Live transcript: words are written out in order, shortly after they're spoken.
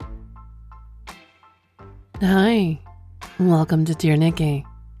Hi, welcome to Dear Nikki.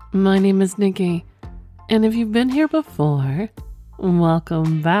 My name is Nikki, and if you've been here before,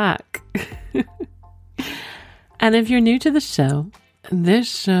 welcome back. And if you're new to the show, this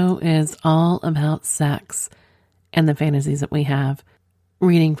show is all about sex and the fantasies that we have.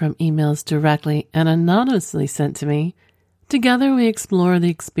 Reading from emails directly and anonymously sent to me, together we explore the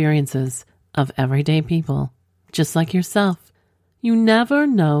experiences of everyday people, just like yourself. You never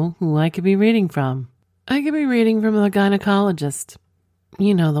know who I could be reading from. I could be reading from a gynecologist.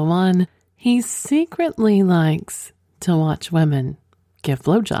 You know the one. He secretly likes to watch women give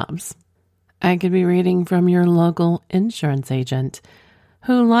blowjobs. I could be reading from your local insurance agent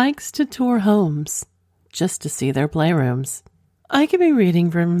who likes to tour homes just to see their playrooms. I could be reading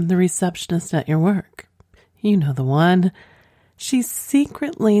from the receptionist at your work. You know the one. She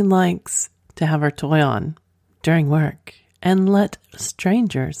secretly likes to have her toy on during work and let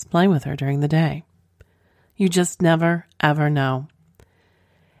strangers play with her during the day. You just never, ever know.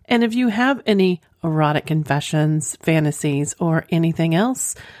 And if you have any erotic confessions, fantasies, or anything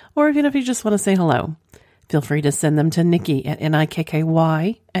else, or even if you just want to say hello, feel free to send them to Nikki at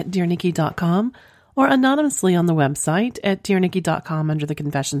nikky@dearnikki.com or anonymously on the website at dearnikki.com under the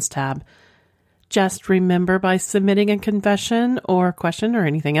Confessions tab. Just remember, by submitting a confession or question or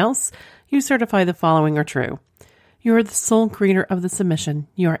anything else, you certify the following are true. You are the sole creator of the submission.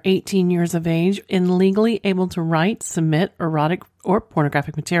 You are 18 years of age and legally able to write, submit erotic or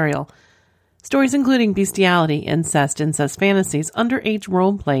pornographic material. Stories including bestiality, incest fantasies, underage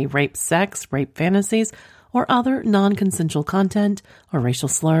roleplay, rape fantasies, or other non-consensual content or racial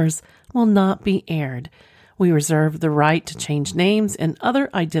slurs will not be aired. We reserve the right to change names and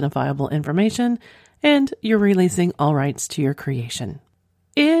other identifiable information, and you're releasing all rights to your creation.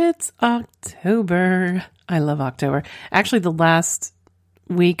 It's October. I love October. Actually, the last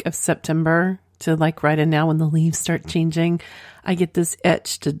week of September to right in now when the leaves start changing, I get this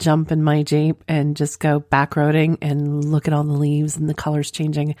itch to jump in my Jeep and just go backroading and look at all the leaves and the colors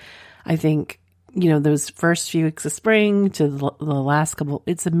changing. I think, those first few weeks of spring to the last couple,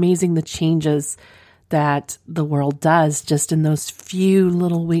 it's amazing the changes that the world does just in those few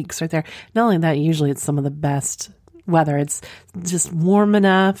little weeks right there. Not only that, usually it's some of the best weather. It's just warm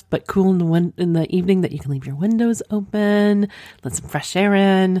enough, but cool in the evening that you can leave your windows open, let some fresh air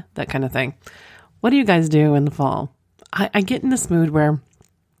in, that kind of thing. What do you guys do in the fall? I get in this mood where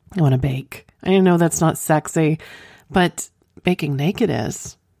I want to bake. I know that's not sexy, but baking naked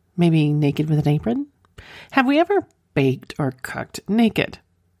is. Maybe naked with an apron? Have we ever baked or cooked naked?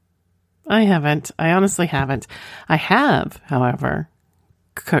 I haven't. I honestly haven't. I have, however,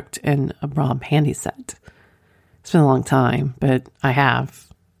 cooked in a bra and panty set. It's been a long time, but I have.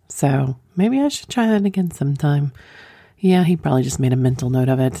 So maybe I should try that again sometime. Yeah, he probably just made a mental note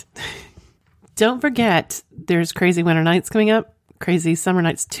of it. Don't forget, there's Crazy Winter Nights coming up. Crazy Summer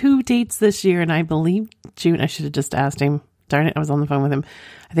Nights. 2 dates this year, and I believe June. I should have just asked him. Darn it, I was on the phone with him.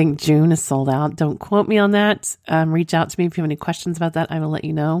 I think June is sold out. Don't quote me on that. Reach out to me if you have any questions about that. I will let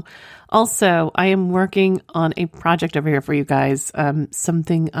you know. Also, I am working on a project over here for you guys.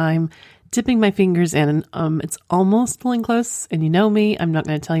 Something I'm dipping my fingers in. It's almost pulling close, and you know me. I'm not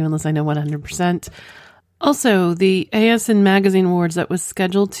going to tell you unless I know 100%. Also, the ASN Magazine Awards that was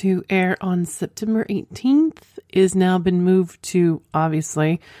scheduled to air on September 18th is now been moved to,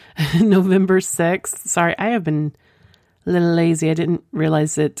 obviously, November 6th. Sorry, I have been a little lazy. I didn't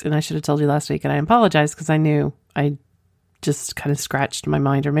realize it, and I should have told you last week, and I apologize because I knew. I just kind of scratched my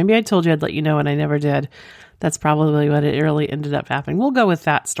mind, or maybe I told you I'd let you know, and I never did. That's probably what it really ended up happening. We'll go with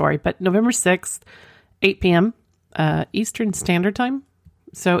that story. But November 6th, 8 p.m. Eastern Standard Time.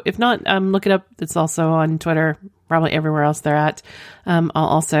 So if not, look it up. It's also on Twitter, probably everywhere else they're at. I'll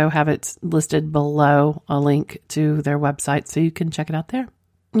also have it listed below, a link to their website, so you can check it out there.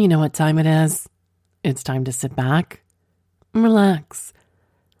 You know what time it is. It's time to sit back, relax.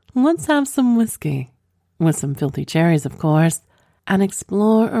 Let's have some whiskey, with some filthy cherries, of course, and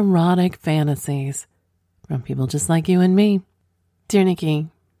explore erotic fantasies from people just like you and me. Dear Nikki,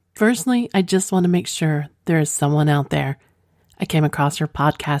 firstly, I just want to make sure there is someone out there. I came across your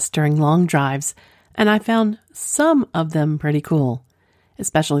podcast during long drives, and I found some of them pretty cool,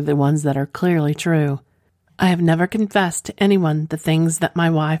 especially the ones that are clearly true. I have never confessed to anyone the things that my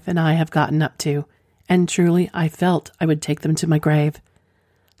wife and I have gotten up to, and truly I felt I would take them to my grave.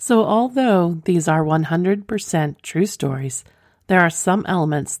 So although these are 100% true stories, there are some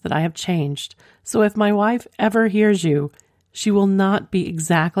elements that I have changed, so if my wife ever hears you, she will not be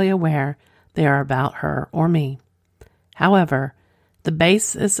exactly aware they are about her or me. However, the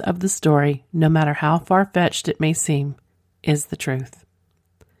basis of the story, no matter how far-fetched it may seem, is the truth.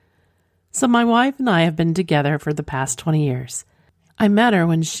 So my wife and I have been together for the past 20 years. I met her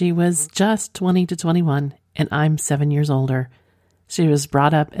when she was just 20 to 21, and I'm 7 years older. She was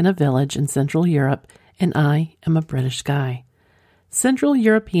brought up in a village in Central Europe, and I am a British guy. Central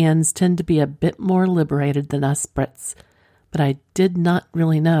Europeans tend to be a bit more liberated than us Brits, but I did not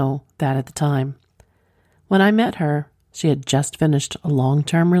really know that at the time. When I met her, she had just finished a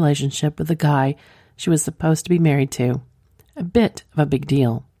long-term relationship with a guy she was supposed to be married to. A bit of a big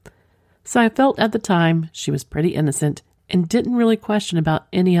deal. So I felt at the time she was pretty innocent and didn't really question about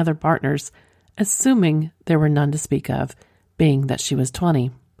any other partners, assuming there were none to speak of, being that she was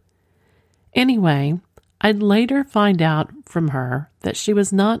 20. Anyway, I'd later find out from her that she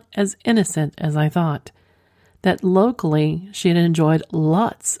was not as innocent as I thought, that locally she had enjoyed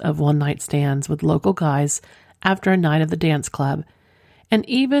lots of one-night stands with local guys after a night at the dance club, and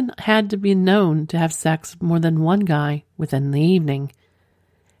even had to be known to have sex with more than one guy within the evening.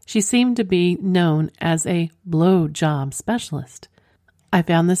 She seemed to be known as a blow job specialist. I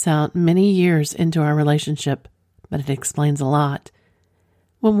found this out many years into our relationship, but it explains a lot.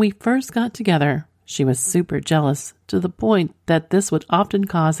 When we first got together, she was super jealous to the point that this would often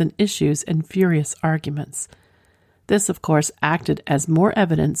cause issues and furious arguments. This, of course, acted as more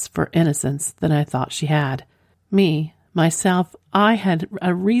evidence for innocence than I thought she had. Myself, I had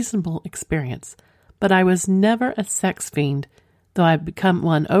a reasonable experience, but I was never a sex fiend, though I've become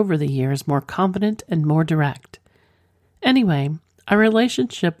one over the years, more confident and more direct. Anyway, our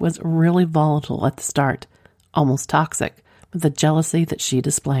relationship was really volatile at the start, almost toxic, with the jealousy that she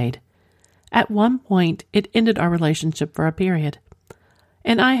displayed. At one point, it ended our relationship for a period,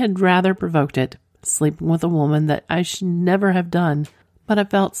 and I had rather provoked it, sleeping with a woman that I should never have done, but I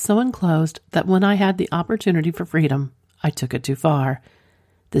felt so enclosed that when I had the opportunity for freedom, I took it too far.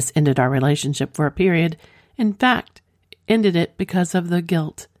 This ended our relationship for a period. In fact, ended it because of the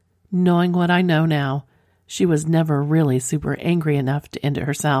guilt. Knowing what I know now, she was never really super angry enough to end it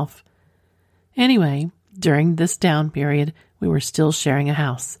herself. Anyway, during this down period, we were still sharing a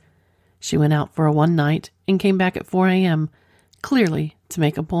house. She went out for a one night and came back at 4 a.m., clearly to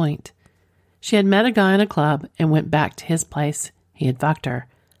make a point. She had met a guy in a club and went back to his place. He had fucked her.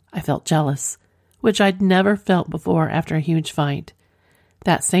 I felt jealous, which I'd never felt before after a huge fight.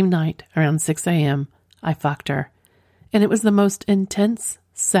 That same night, around 6 a.m., I fucked her, and it was the most intense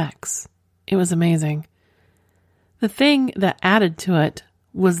sex. It was amazing. The thing that added to it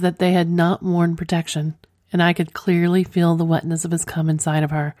was that they had not worn protection, and I could clearly feel the wetness of his cum inside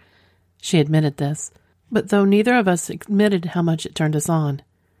of her. She admitted this, but though neither of us admitted how much it turned us on,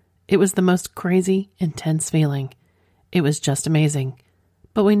 it was the most crazy, intense feeling. It was just amazing.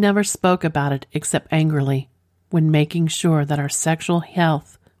 But we never spoke about it except angrily when making sure that our sexual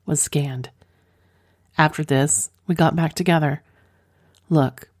health was scanned. After this, we got back together.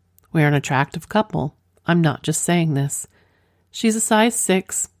 Look, we're an attractive couple. I'm not just saying this. She's a size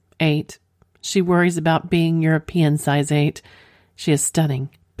 6, 8. She worries about being European size 8. She is stunning.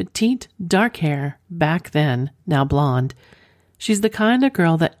 Petite, dark hair, back then, now blonde. She's the kind of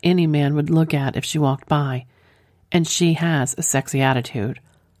girl that any man would look at if she walked by. And she has a sexy attitude,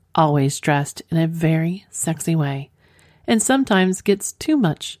 always dressed in a very sexy way, and sometimes gets too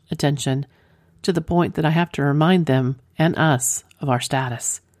much attention, to the point that I have to remind them and us of our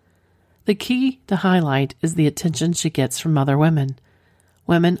status. The key to highlight is the attention she gets from other women.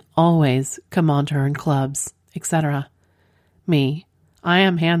 Women always come on to her in clubs, etc. Me, I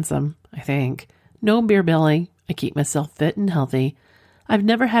am handsome, I think. No beer belly. I keep myself fit and healthy. I've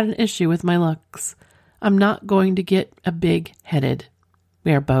never had an issue with my looks. I'm not going to get a big-headed.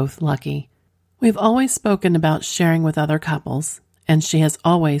 We are both lucky. We've always spoken about sharing with other couples, and she has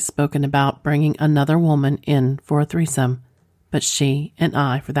always spoken about bringing another woman in for a threesome. But she, and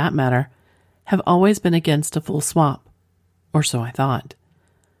I, for that matter, have always been against a full swap. Or so I thought.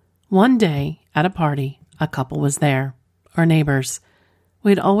 One day, at a party, a couple was there. Our neighbors.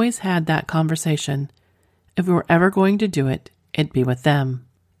 We'd always had that conversation. If we were ever going to do it, it'd be with them.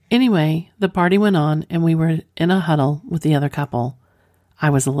 Anyway, the party went on and we were in a huddle with the other couple. I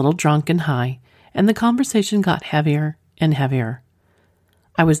was a little drunk and high, and the conversation got heavier and heavier.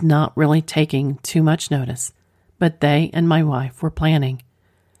 I was not really taking too much notice, but they and my wife were planning.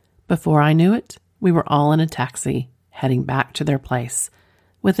 Before I knew it, we were all in a taxi, heading back to their place,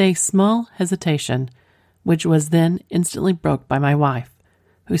 with a small hesitation, which was then instantly broke by my wife,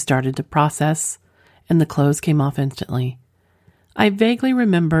 who started to process, and the clothes came off instantly. I vaguely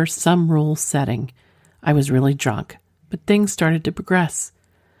remember some rules setting. I was really drunk, but things started to progress.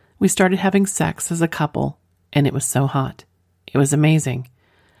 We started having sex as a couple, and it was so hot. It was amazing.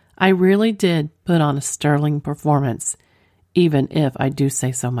 I really did put on a sterling performance, even if I do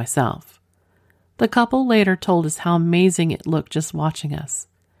say so myself. The couple later told us how amazing it looked just watching us.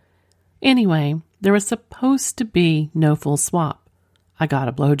 Anyway, there was supposed to be no full swap. I got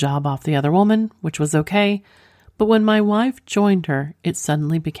a blowjob off the other woman, which was okay, but when my wife joined her, it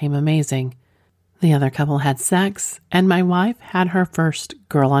suddenly became amazing. The other couple had sex, and my wife had her first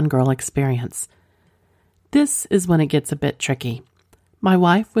girl-on-girl experience. This is when it gets a bit tricky. My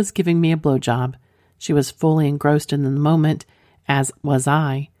wife was giving me a blowjob. She was fully engrossed in the moment, as was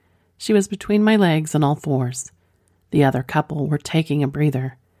I. She was between my legs on all fours. The other couple were taking a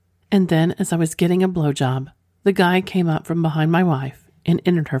breather. And then, as I was getting a blowjob, the guy came up from behind my wife and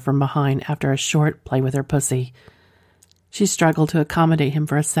entered her from behind after a short play with her pussy. She struggled to accommodate him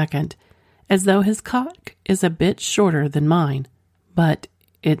for a second, as though his cock is a bit shorter than mine, but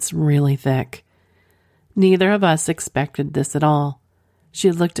it's really thick. Neither of us expected this at all.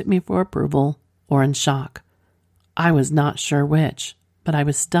 She looked at me for approval or in shock. I was not sure which, but I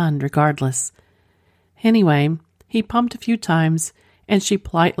was stunned regardless. Anyway, he pumped a few times, and she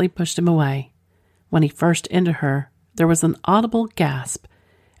politely pushed him away. When he first entered her, there was an audible gasp,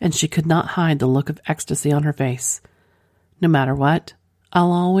 and she could not hide the look of ecstasy on her face. No matter what,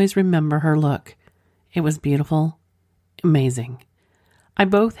 I'll always remember her look. It was beautiful, amazing. I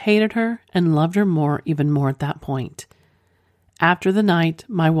both hated her and loved her even more at that point. After the night,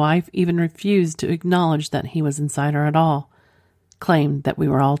 my wife even refused to acknowledge that he was inside her at all, claimed that we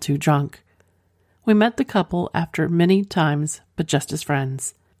were all too drunk. We met the couple after many times, but just as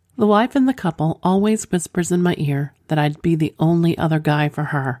friends. The wife in the couple always whispers in my ear that I'd be the only other guy for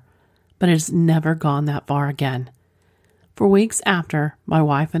her, but it has never gone that far again. For weeks after, my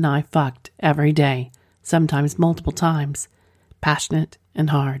wife and I fucked every day, sometimes multiple times, passionate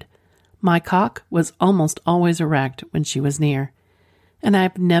and hard. My cock was almost always erect when she was near, and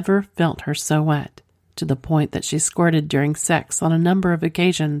I've never felt her so wet, to the point that she squirted during sex on a number of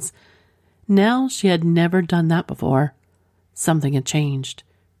occasions. Now she had never done that before. Something had changed.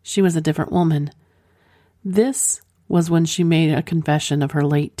 She was a different woman. This was when she made a confession of her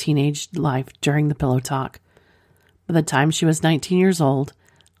late teenage life during the pillow talk. By the time she was 19 years old,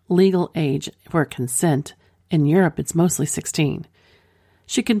 legal age for consent, in Europe it's mostly 16,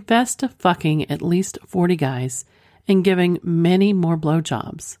 she confessed to fucking at least 40 guys and giving many more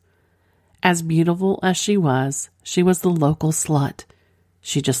blowjobs. As beautiful as she was the local slut.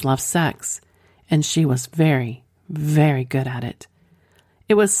 She just loved sex, and she was very, very good at it.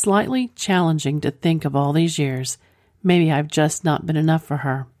 It was slightly challenging to think of all these years. Maybe I've just not been enough for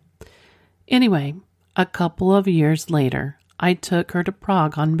her. Anyway, a couple of years later, I took her to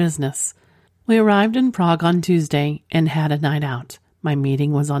Prague on business. We arrived in Prague on Tuesday and had a night out. My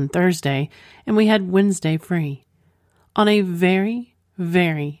meeting was on Thursday, and we had Wednesday free. On a very,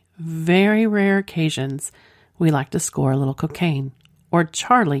 very, very rare occasions, we like to score a little cocaine, or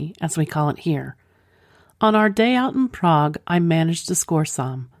Charlie, as we call it here. On our day out in Prague, I managed to score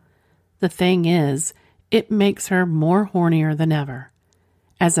some. The thing is, it makes her more hornier than ever.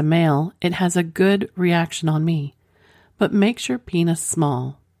 As a male, it has a good reaction on me, but makes your penis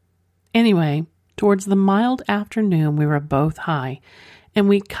small. Anyway, towards the mild afternoon, we were both high, and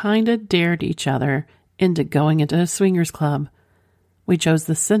we kinda dared each other into going into a swingers club. We chose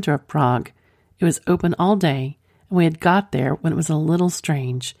the center of Prague. It was open all day, and we had got there when it was a little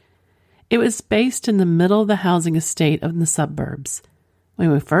strange. It was based in the middle of the housing estate of the suburbs.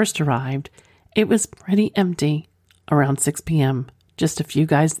 When we first arrived, it was pretty empty. Around 6 p.m., just a few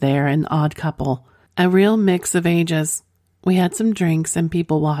guys there and an odd couple. A real mix of ages. We had some drinks and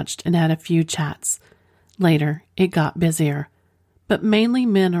people watched and had a few chats. Later, it got busier, but mainly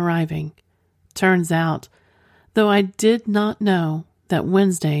men arriving. Turns out, though I did not know, that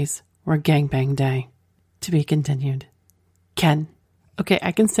Wednesdays were gangbang day. To be continued. Ken. Okay,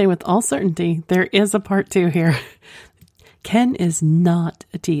 I can say with all certainty, there is a part 2 here. Ken is not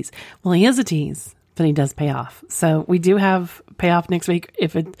a tease. Well, he is a tease, but he does pay off. So we do have payoff next week.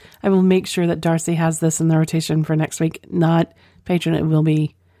 I will make sure that Darcy has this in the rotation for next week. Not Patreon. It will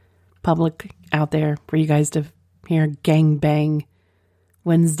be public out there for you guys to hear gangbang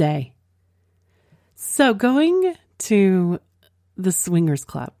Wednesday. So going to the swingers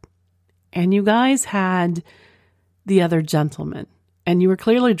club, and you guys had the other gentleman, and you were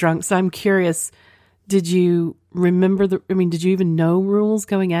clearly drunk. So I'm curious, did you remember did you even know rules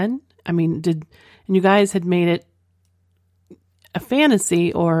going in? And you guys had made it a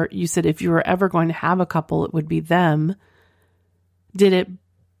fantasy, or you said if you were ever going to have a couple, it would be them. Did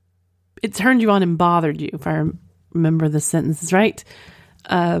it turned you on and bothered you, if I remember the sentences right,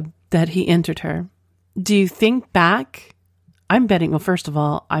 that he entered her. Do you think back? First of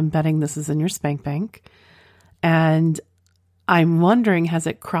all, I'm betting this is in your spank bank. And I'm wondering, has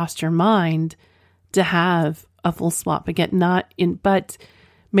it crossed your mind to have a full swap again, but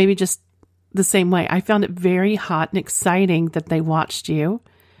maybe just the same way. I found it very hot and exciting that they watched you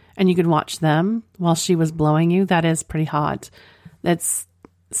and you could watch them while she was blowing you. That is pretty hot. That's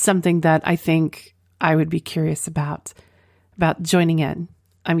something that I think I would be curious about joining in.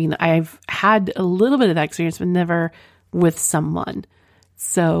 I mean, I've had a little bit of that experience, but never with someone.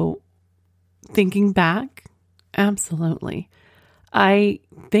 So thinking back, absolutely. I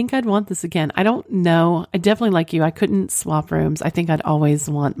think I'd want this again. I don't know. I definitely, like you, I couldn't swap rooms. I think I'd always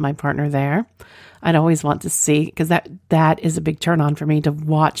want my partner there. I'd always want to see, because that is a big turn on for me, to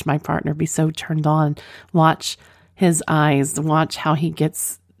watch my partner be so turned on, watch his eyes, watch how he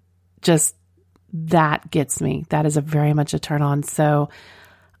gets, just that gets me. That is very much a turn on. So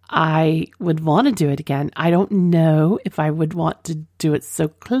I would want to do it again. I don't know if I would want to do it so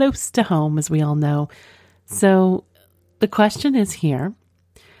close to home, as we all know. So the question is here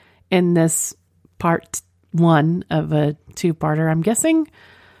in this part 1 of a 2-parter, I'm guessing,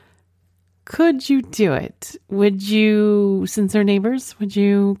 could you do it? Would you, since they're neighbors, would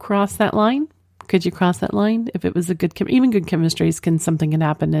you cross that line? Could you cross that line? If it was a good, even good chemistries, something can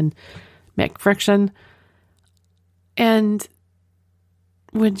happen and make friction. And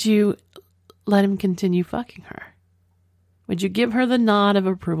would you let him continue fucking her? Would you give her the nod of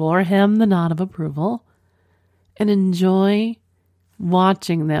approval, or him the nod of approval, and enjoy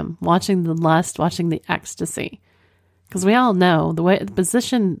watching them, watching the lust, watching the ecstasy? Because we all know the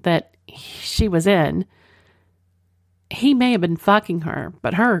position that she was in, he may have been fucking her,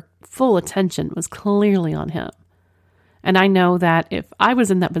 but her full attention was clearly on him. And I know that if I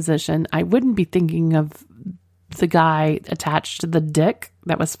was in that position, I wouldn't be thinking of the guy attached to the dick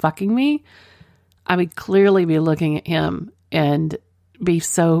that was fucking me. I would clearly be looking at him and be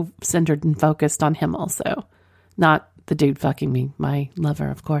so centered and focused on him also. Not the dude fucking me, my lover,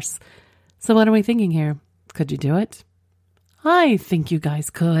 of course. So what are we thinking here? Could you do it? I think you guys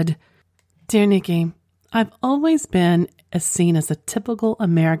could. Dear Nikki, I've always been seen as a typical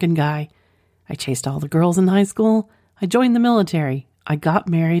American guy. I chased all the girls in high school. I joined the military. I got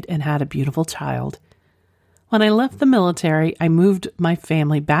married and had a beautiful child. When I left the military, I moved my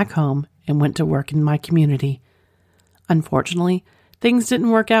family back home and went to work in my community. Unfortunately, things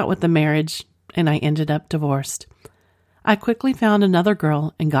didn't work out with the marriage, and I ended up divorced. I quickly found another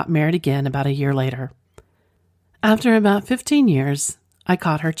girl and got married again about a year later. After about 15 years, I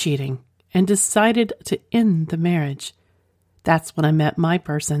caught her cheating and decided to end the marriage. That's when I met my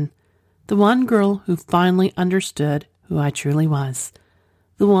person, the one girl who finally understood who I truly was,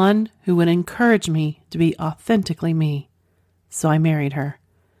 the one who would encourage me to be authentically me. So I married her.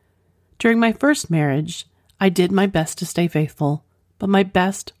 During my first marriage, I did my best to stay faithful, but my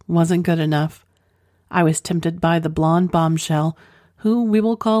best wasn't good enough. I was tempted by the blonde bombshell, who we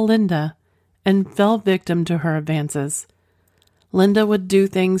will call Linda, and fell victim to her advances. Linda would do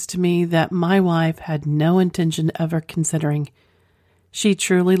things to me that my wife had no intention of ever considering. She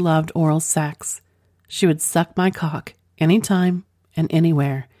truly loved oral sex. She would suck my cock anytime and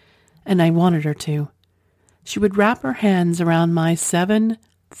anywhere, and I wanted her to. She would wrap her hands around my 7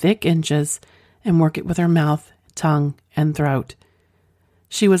 thick inches and work it with her mouth, tongue, and throat.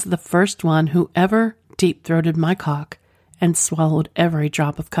 She was the first one who ever deep-throated my cock and swallowed every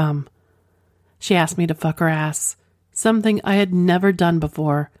drop of cum. She asked me to fuck her ass, something I had never done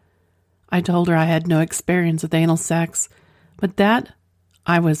before. I told her I had no experience with anal sex, but that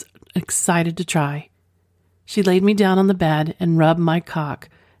I was excited to try. She laid me down on the bed and rubbed my cock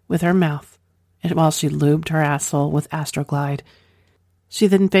with her mouth while she lubed her asshole with Astroglide. She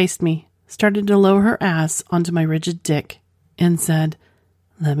then faced me, started to lower her ass onto my rigid dick, and said,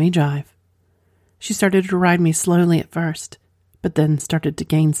 "Let me drive." She started to ride me slowly at first, but then started to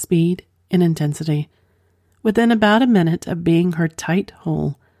gain speed and intensity. Within about a minute of being her tight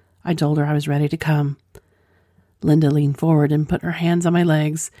hole, I told her I was ready to come. Linda leaned forward and put her hands on my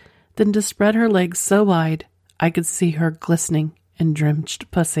legs, then to spread her legs so wide I could see her glistening and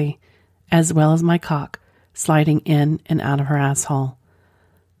drenched pussy, as well as my cock sliding in and out of her asshole.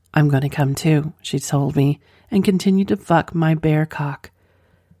 "I'm going to come too," she told me, and continued to fuck my bare cock.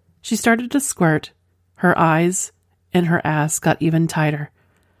 She started to squirt. Her eyes and her ass got even tighter.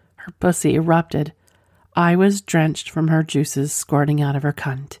 Her pussy erupted. I was drenched from her juices squirting out of her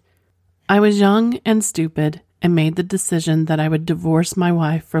cunt. I was young and stupid and made the decision that I would divorce my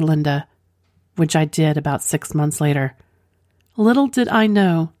wife for Linda, which I did about 6 months later. Little did I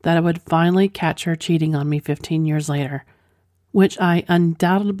know that I would finally catch her cheating on me 15 years later, which I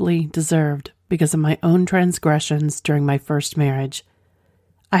undoubtedly deserved because of my own transgressions during my first marriage.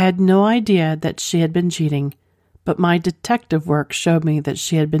 I had no idea that she had been cheating, but my detective work showed me that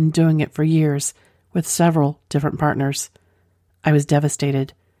she had been doing it for years with several different partners. I was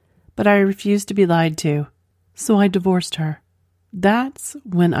devastated, but I refused to be lied to, so I divorced her. That's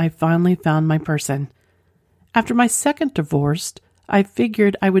when I finally found my person. After my second divorce, I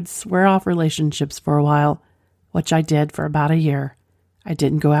figured I would swear off relationships for a while, which I did for about a year. I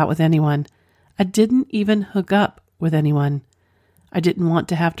didn't go out with anyone. I didn't even hook up with anyone. I didn't want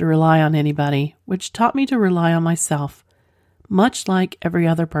to have to rely on anybody, which taught me to rely on myself. Much like every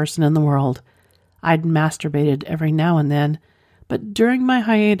other person in the world, I'd masturbated every now and then, but during my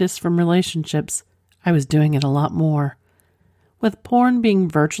hiatus from relationships, I was doing it a lot more. With porn being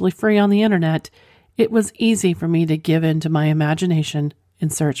virtually free on the internet, it was easy for me to give in to my imagination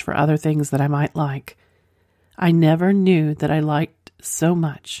and search for other things that I might like. I never knew that I liked so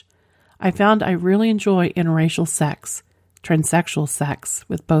much. I found I really enjoy interracial sex, transsexual sex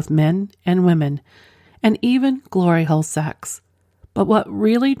with both men and women, and even glory hole sex. But what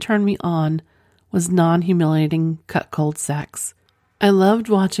really turned me on was non-humiliating cut-cold sex. I loved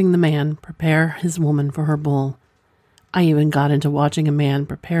watching the man prepare his woman for her bull. I even got into watching a man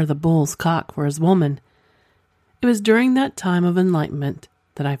prepare the bull's cock for his woman. It was during that time of enlightenment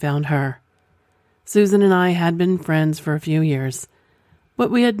that I found her. Susan and I had been friends for a few years,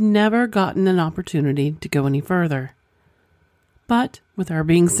 but we had never gotten an opportunity to go any further. But with her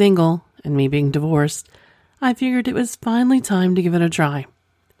being single and me being divorced, I figured it was finally time to give it a try.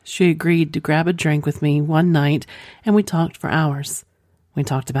 She agreed to grab a drink with me one night, and we talked for hours. We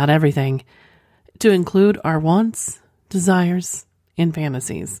talked about everything, to include our wants, desires, and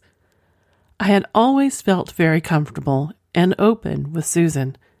fantasies. I had always felt very comfortable and open with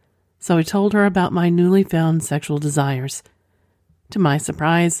Susan, so I told her about my newly found sexual desires. To my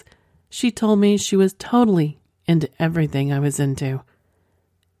surprise, she told me she was totally into everything I was into.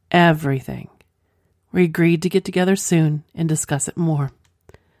 Everything. We agreed to get together soon and discuss it more.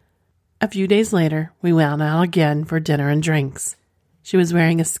 A few days later, we went out again for dinner and drinks. She was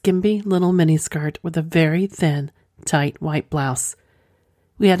wearing a skimpy little miniskirt with a very thin, tight white blouse.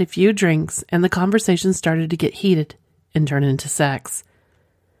 We had a few drinks, and the conversation started to get heated and turn into sex.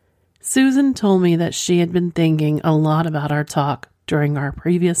 Susan told me that she had been thinking a lot about our talk during our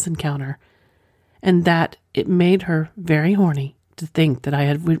previous encounter, and that it made her very horny to think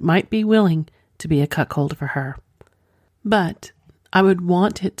that might be willing to be a cuckold for her. But I would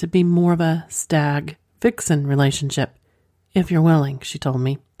want it to be more of a stag-vixen relationship, if you're willing, she told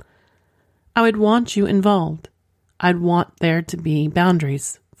me. I would want you involved. I'd want there to be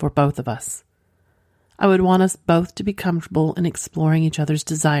boundaries for both of us. I would want us both to be comfortable in exploring each other's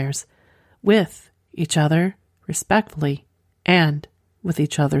desires with each other respectfully and with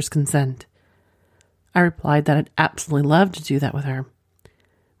each other's consent. I replied that I'd absolutely love to do that with her.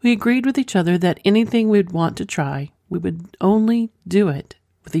 We agreed with each other that anything we'd want to try, we would only do it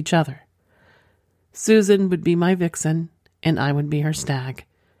with each other. Susan would be my vixen, and I would be her stag.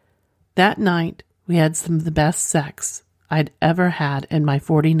 That night, we had some of the best sex I'd ever had in my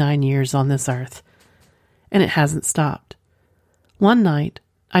 49 years on this earth, and it hasn't stopped. One night,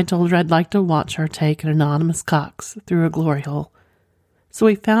 I told her I'd like to watch her take an anonymous cocks through a glory hole. So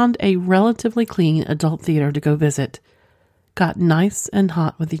we found a relatively clean adult theater to go visit, got nice and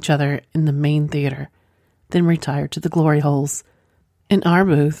hot with each other in the main theater, then retired to the glory holes. In our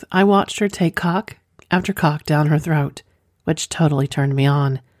booth, I watched her take cock after cock down her throat, which totally turned me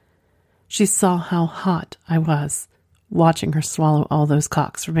on. She saw how hot I was, watching her swallow all those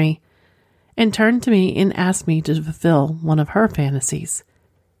cocks for me, and turned to me and asked me to fulfill one of her fantasies.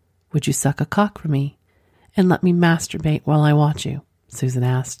 Would you suck a cock for me and let me masturbate while I watch you? Susan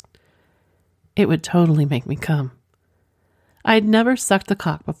asked. It would totally make me come. I had never sucked a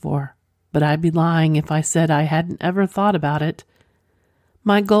cock before, but I'd be lying if I said I hadn't ever thought about it.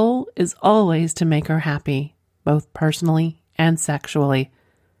 My goal is always to make her happy, both personally and sexually,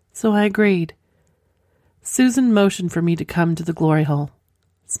 so I agreed. Susan motioned for me to come to the glory hole,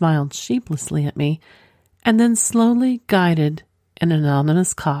 smiled sheepishly at me, and then slowly guided an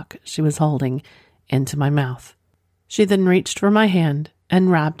anonymous cock she was holding into my mouth. She then reached for my hand and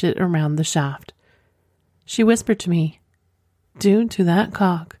wrapped it around the shaft. She whispered to me, "Do to that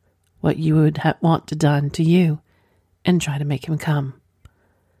cock what you would want to done to you, and try to make him come."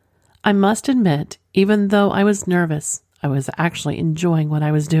 I must admit, even though I was nervous, I was actually enjoying what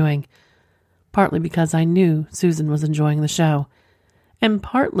I was doing, partly because I knew Susan was enjoying the show, and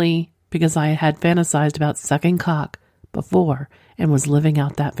partly because I had fantasized about sucking cock before and was living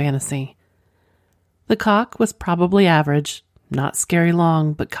out that fantasy. The cock was probably average, not scary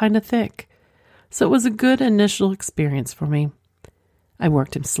long, but kind of thick, so it was a good initial experience for me. I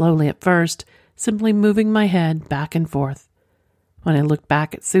worked him slowly at first, simply moving my head back and forth. When I looked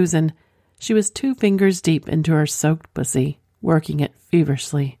back at Susan, She was 2 fingers deep into her soaked pussy, working it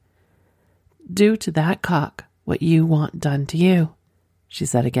feverishly. "Do to that cock what you want done to you," she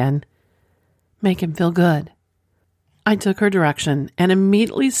said again. "Make him feel good." I took her direction and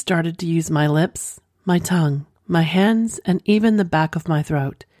immediately started to use my lips, my tongue, my hands, and even the back of my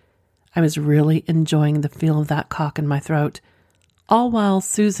throat. I was really enjoying the feel of that cock in my throat, all while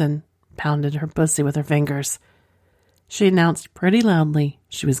Susan pounded her pussy with her fingers. She announced pretty loudly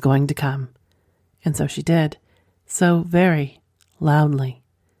she was going to come. And so she did, so very loudly.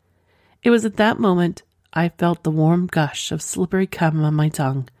 It was at that moment I felt the warm gush of slippery cum on my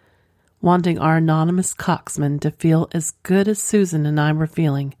tongue, wanting our anonymous cocksman to feel as good as Susan and I were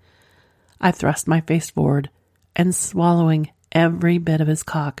feeling. I thrust my face forward and swallowing every bit of his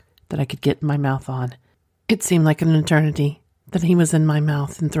cock that I could get my mouth on. It seemed like an eternity that he was in my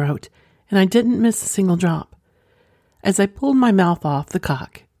mouth and throat, and I didn't miss a single drop. As I pulled my mouth off the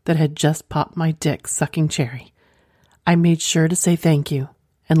cock that had just popped my dick sucking cherry, I made sure to say thank you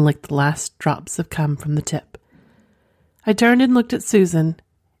and licked the last drops of cum from the tip. I turned and looked at Susan,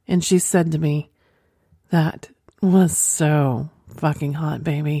 and she said to me, "That was so fucking hot,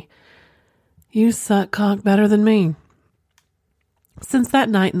 baby. You suck cock better than me." Since that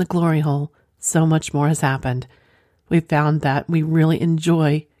night in the glory hole, so much more has happened. We've found that we really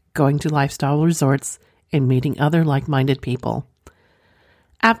enjoy going to lifestyle resorts and meeting other like-minded people.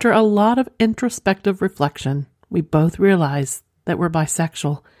 After a lot of introspective reflection, we both realize that we're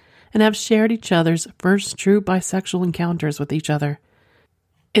bisexual and have shared each other's first true bisexual encounters with each other.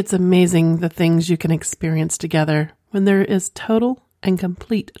 It's amazing the things you can experience together when there is total and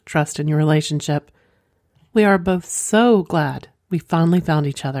complete trust in your relationship. We are both so glad we finally found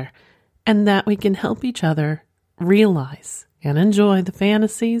each other and that we can help each other realize and enjoy the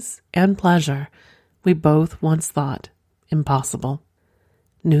fantasies and pleasure we both once thought impossible.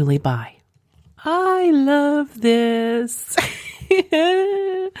 Newly bi. I love this.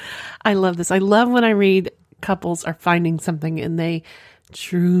 I love this. I love when I read couples are finding something and they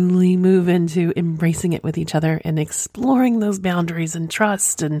truly move into embracing it with each other and exploring those boundaries and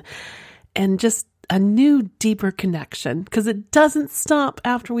trust and just a new, deeper connection, because it doesn't stop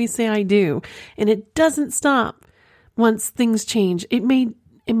after we say I do, and it doesn't stop once things change. It may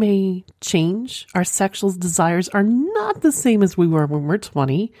change. Our sexual desires are not the same as we were when we're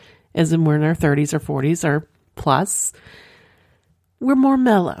 20, as when we're in our 30s or 40s or plus. We're more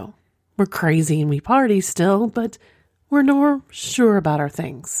mellow. We're crazy and we party still, but we're more sure about our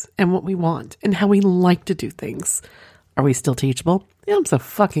things and what we want and how we like to do things. Are we still teachable? Yeah,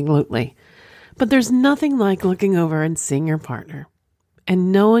 abso-fucking-lutely. But there's nothing like looking over and seeing your partner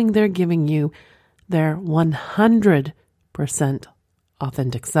and knowing they're giving you their 100%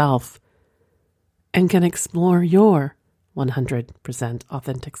 authentic self and can explore your 100%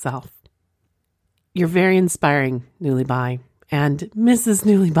 authentic self. You're very inspiring, Newly Bi, and Mrs.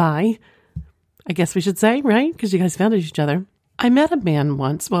 Newly Bi, I guess we should say, right? Because you guys found each other. I met a man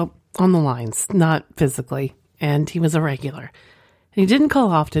once, well, on the lines, not physically, and he was a regular. And he didn't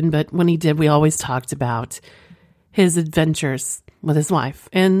call often, but when he did, we always talked about his adventures with his wife.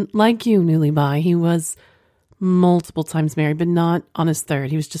 And like you, Newly Bi, he was multiple times married, but not on his third.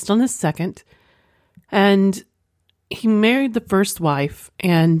 He was just on his second. And he married the first wife,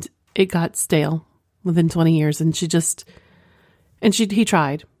 and it got stale within 20 years. And he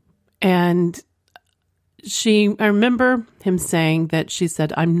tried. And I remember him saying that she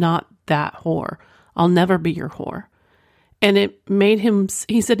said, "I'm not that whore. I'll never be your whore." And it made him,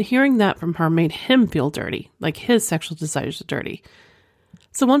 he said, hearing that from her made him feel dirty, like his sexual desires are dirty.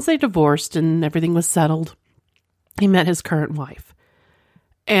 So once they divorced and everything was settled, he met his current wife.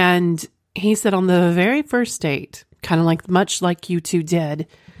 And he said on the very first date, kind of like much like you two did,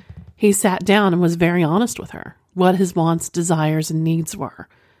 he sat down and was very honest with her, what his wants, desires, and needs were.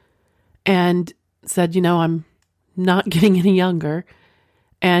 And said, I'm not getting any younger,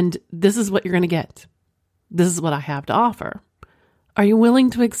 and this is what you're going to get. This is what I have to offer. Are you willing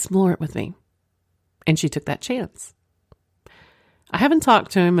to explore it with me? And she took that chance. I haven't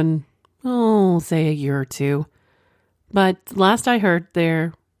talked to him in, say a year or two. But last I heard,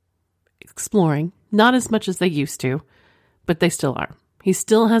 they're exploring. Not as much as they used to, but they still are. He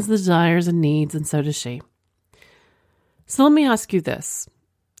still has the desires and needs, and so does she. So let me ask you this.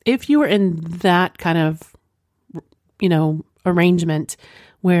 If you were in that kind of, arrangement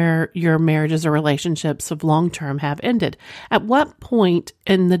where your marriages or relationships of long-term have ended, at what point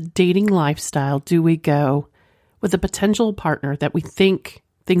in the dating lifestyle do we go with a potential partner that we think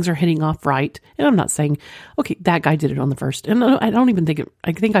things are hitting off right? And I'm not saying, okay, that guy did it on the first. And I don't even think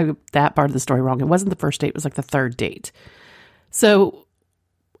I think I that part of the story wrong. It wasn't the first date. It was like the third date. So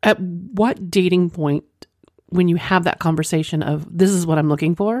At what dating point, when you have that conversation of this is what I'm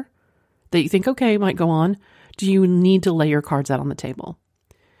looking for, that you think, okay, might go on, do you need to lay your cards out on the table?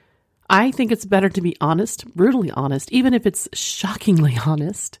 I think it's better to be honest, brutally honest, even if it's shockingly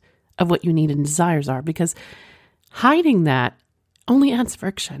honest of what you need and desires are, because hiding that only adds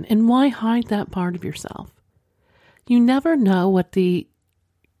friction. And why hide that part of yourself? You never know what the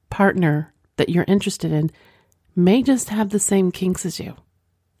partner that you're interested in may just have the same kinks as you.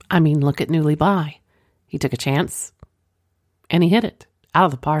 I mean, look at Newly Bi. He took a chance and he hit it out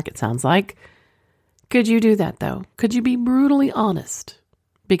of the park, it sounds like. Could you do that, though? Could you be brutally honest?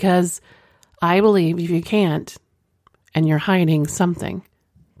 Because I believe if you can't and you're hiding something,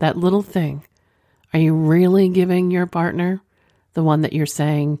 that little thing, are you really giving your partner, the one that you're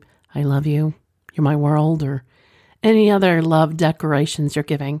saying, I love you, you're my world, or any other love declarations you're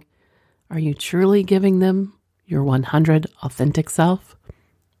giving, are you truly giving them your 100 authentic self?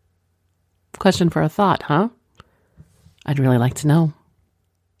 Question for a thought, huh? I'd really like to know.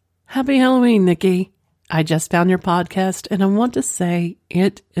 Happy Halloween, Nikki. I just found your podcast and I want to say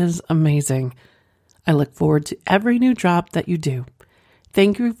it is amazing. I look forward to every new drop that you do.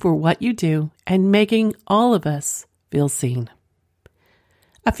 Thank you for what you do and making all of us feel seen.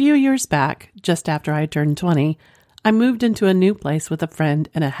 A few years back, just after I turned 20, I moved into a new place with a friend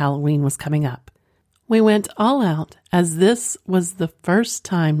and a Halloween was coming up. We went all out as this was the first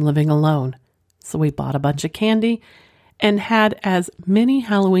time living alone. So we bought a bunch of candy and had as many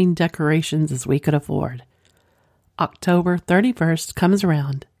Halloween decorations as we could afford. October 31st comes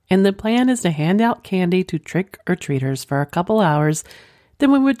around, and the plan is to hand out candy to trick-or-treaters for a couple hours,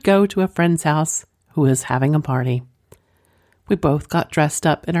 then we would go to a friend's house who was having a party. We both got dressed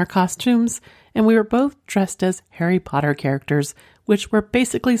up in our costumes, and we were both dressed as Harry Potter characters, which were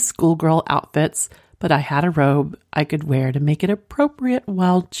basically schoolgirl outfits, but I had a robe I could wear to make it appropriate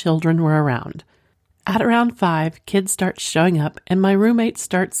while children were around. At around 5, kids start showing up and my roommate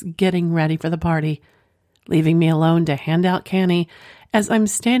starts getting ready for the party, leaving me alone to hand out candy. As I'm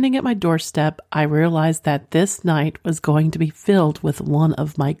standing at my doorstep, I realized that this night was going to be filled with one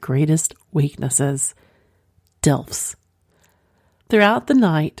of my greatest weaknesses, DILFs. Throughout the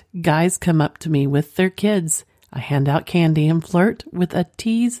night, guys come up to me with their kids. I hand out candy and flirt with a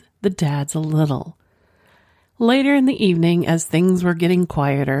tease the dads a little. Later in the evening, as things were getting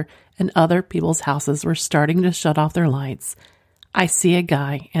quieter and other people's houses were starting to shut off their lights, I see a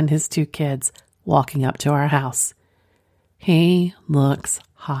guy and his 2 kids walking up to our house. He looks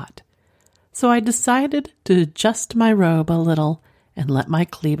hot. So I decided to adjust my robe a little and let my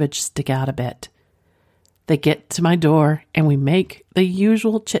cleavage stick out a bit. They get to my door and we make the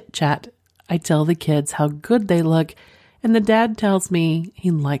usual chit-chat. I tell the kids how good they look, and the dad tells me he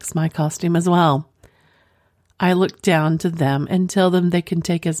likes my costume as well. I look down to them and tell them they can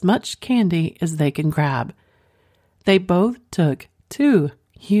take as much candy as they can grab. They both took 2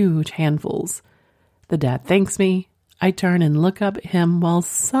 huge handfuls. The dad thanks me. I turn and look up at him while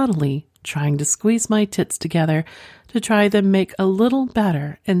subtly trying to squeeze my tits together to try them make a little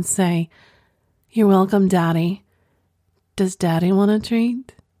better and say, "You're welcome, Daddy. Does Daddy want a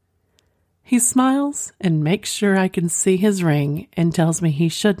treat?" He smiles and makes sure I can see his ring and tells me he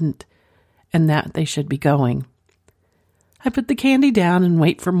shouldn't and that they should be going. I put the candy down and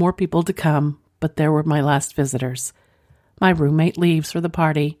wait for more people to come, but there were my last visitors. My roommate leaves for the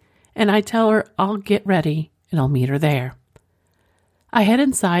party, and I tell her I'll get ready and I'll meet her there. I head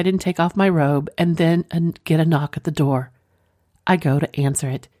inside and take off my robe and then get a knock at the door. I go to answer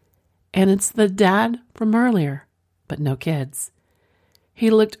it, and it's the dad from earlier, but no kids. He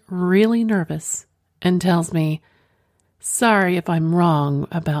looked really nervous and tells me, "Sorry if I'm wrong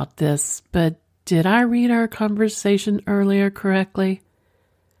about this, but did I read our conversation earlier correctly?"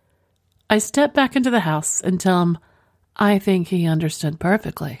 I step back into the house and tell him I think he understood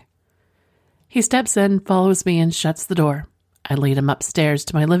perfectly. He steps in, follows me, and shuts the door. I lead him upstairs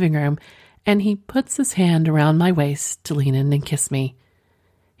to my living room, and he puts his hand around my waist to lean in and kiss me.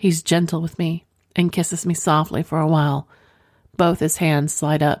 He's gentle with me and kisses me softly for a while. Both his hands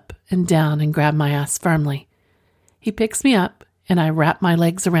slide up and down and grab my ass firmly. He picks me up, and I wrap my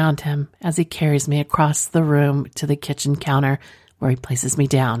legs around him as he carries me across the room to the kitchen counter where he places me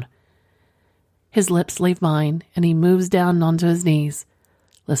down. His lips leave mine, and he moves down onto his knees,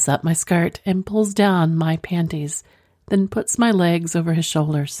 lifts up my skirt and pulls down my panties, then puts my legs over his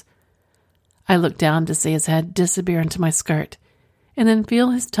shoulders. I look down to see his head disappear into my skirt, and then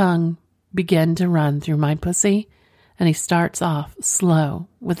feel his tongue begin to run through my pussy, and he starts off slow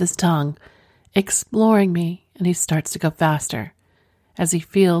with his tongue, exploring me, and he starts to go faster as he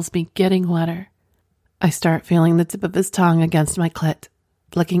feels me getting wetter. I start feeling the tip of his tongue against my clit,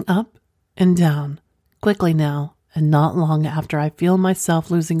 flicking up and down, quickly now, and not long after I feel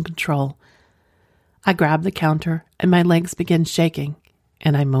myself losing control. I grab the counter and my legs begin shaking,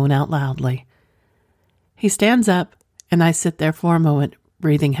 and I moan out loudly. He stands up, and I sit there for a moment,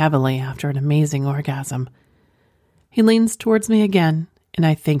 breathing heavily after an amazing orgasm. He leans towards me again, and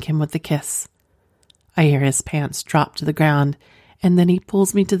I thank him with a kiss. I hear his pants drop to the ground, and then he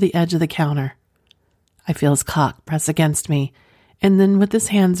pulls me to the edge of the counter. I feel his cock press against me, and then with his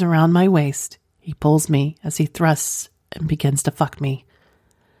hands around my waist, he pulls me as he thrusts and begins to fuck me.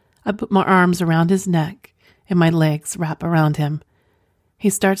 I put my arms around his neck, and my legs wrap around him. He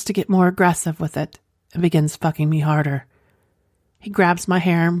starts to get more aggressive with it and begins fucking me harder. He grabs my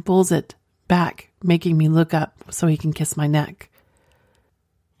hair and pulls it back, making me look up so he can kiss my neck.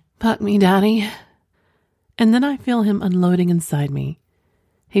 Fuck me, Daddy. And then I feel him unloading inside me.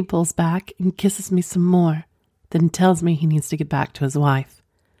 He pulls back and kisses me some more, then tells me he needs to get back to his wife.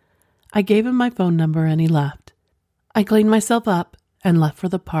 I gave him my phone number and he left. I cleaned myself up and left for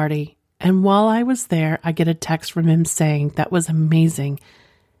the party, and while I was there, I get a text from him saying that was amazing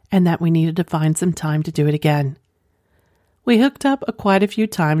and that we needed to find some time to do it again. We hooked up quite a few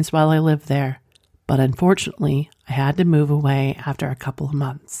times while I lived there, but unfortunately, I had to move away after a couple of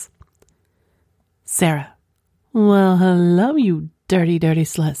months. Sarah. Well, hello, you dirty, dirty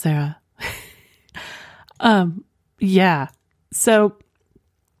slut, Sarah. Yeah. So,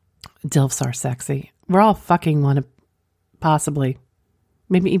 DILFs are sexy. We're all fucking one, possibly.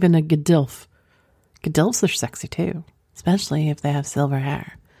 Maybe even a GDILF. GDILFs are sexy too, especially if they have silver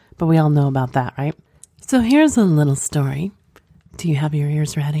hair. But we all know about that, right? So here's a little story. Do you have your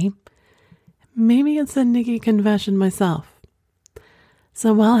ears ready? Maybe it's a Nikki confession myself.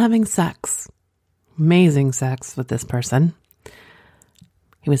 So while having sex, amazing sex with this person,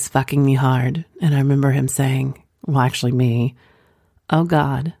 he was fucking me hard. And I remember him saying, well, actually me, oh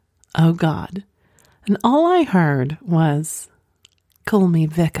God, oh God. And all I heard was, call me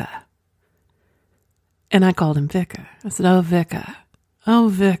Vika. And I called him Vika. I said, oh, Vika.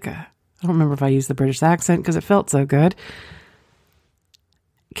 Oh, Vika. I don't remember if I used the British accent because it felt so good.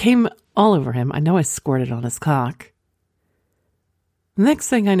 Came all over him. I know I squirted on his cock. Next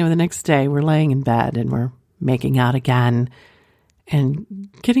thing I know, the next day, we're laying in bed and we're making out again and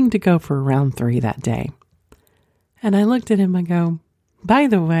getting to go for round 3 that day. And I looked at him, I go, by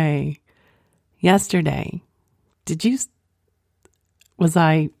the way, yesterday, did you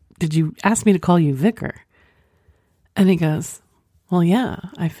ask me to call you Vicar? And he goes, well, yeah,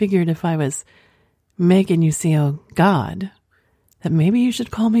 I figured if I was making you see, oh God, that maybe you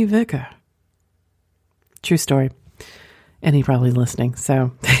should call me Vicar. True story. And he probably listening,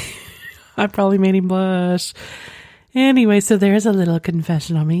 so I probably made him blush. Anyway, so there's a little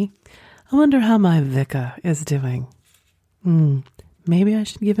confession on me. I wonder how my Vicar is doing. Maybe I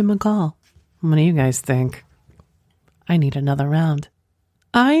should give him a call. What do you guys think? I need another round.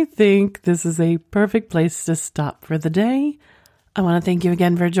 I think this is a perfect place to stop for the day. I want to thank you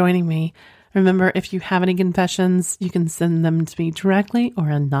again for joining me. Remember, if you have any confessions, you can send them to me directly or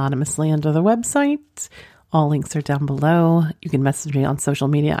anonymously under the website. All links are down below. You can message me on social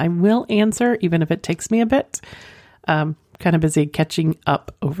media. I will answer, even if it takes me a bit. Kind of busy catching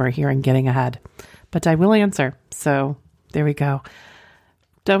up over here and getting ahead. But I will answer. So there we go.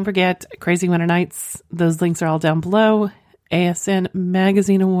 Don't forget, Crazy Winter Nights. Those links are all down below. ASN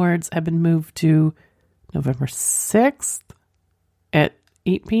Magazine Awards have been moved to November 6th at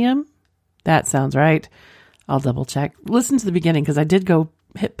 8 p.m. That sounds right. I'll double check. Listen to the beginning because I did go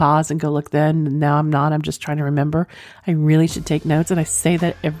hit pause and go look then. And now I'm not. I'm just trying to remember. I really should take notes. And I say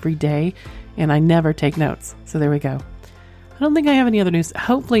that every day and I never take notes. So there we go. I don't think I have any other news.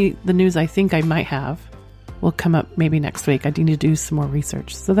 Hopefully the news I think I might have will come up maybe next week. I do need to do some more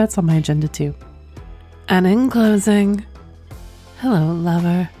research. So that's on my agenda too. And in closing, hello,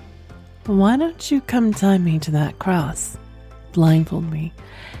 lover. Why don't you come tie me to that cross, blindfold me,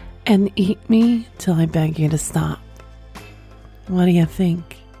 and eat me till I beg you to stop? What do you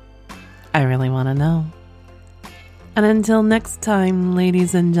think? I really want to know. And until next time,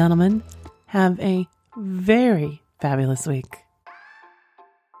 ladies and gentlemen, have a very fabulous week.